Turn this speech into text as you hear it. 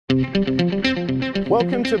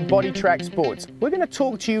Welcome to Boditrak Sports. We're going to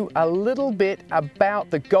talk to you a little bit about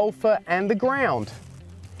the golfer and the ground.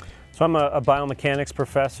 So I'm a biomechanics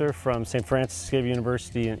professor from St. Francis Xavier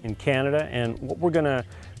University in Canada, and what we're going to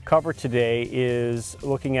cover today is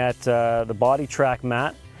looking at the Boditrak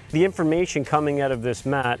mat. The information coming out of this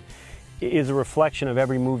mat is a reflection of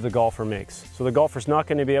every move the golfer makes. So the golfer's not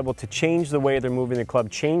going to be able to change the way they're moving the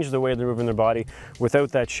club, change the way they're moving their body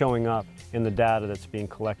without that showing up in the data that's being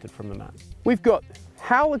collected from the mat. We've got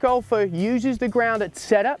how the golfer uses the ground at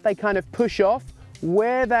setup, they kind of push off,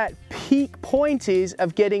 where that peak point is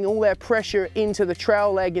of getting all their pressure into the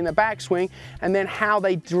trail leg in the backswing, and then how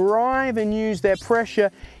they drive and use their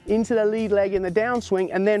pressure into the lead leg in the downswing,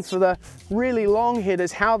 and then for the really long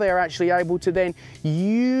hitters, how they're actually able to then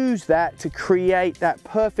use that to create that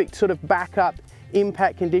perfect sort of backup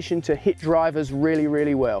impact condition to hit drivers really,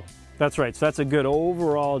 really well. That's right, so that's a good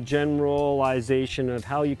overall generalization of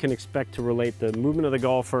how you can expect to relate the movement of the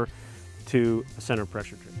golfer to a center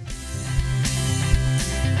pressure trip.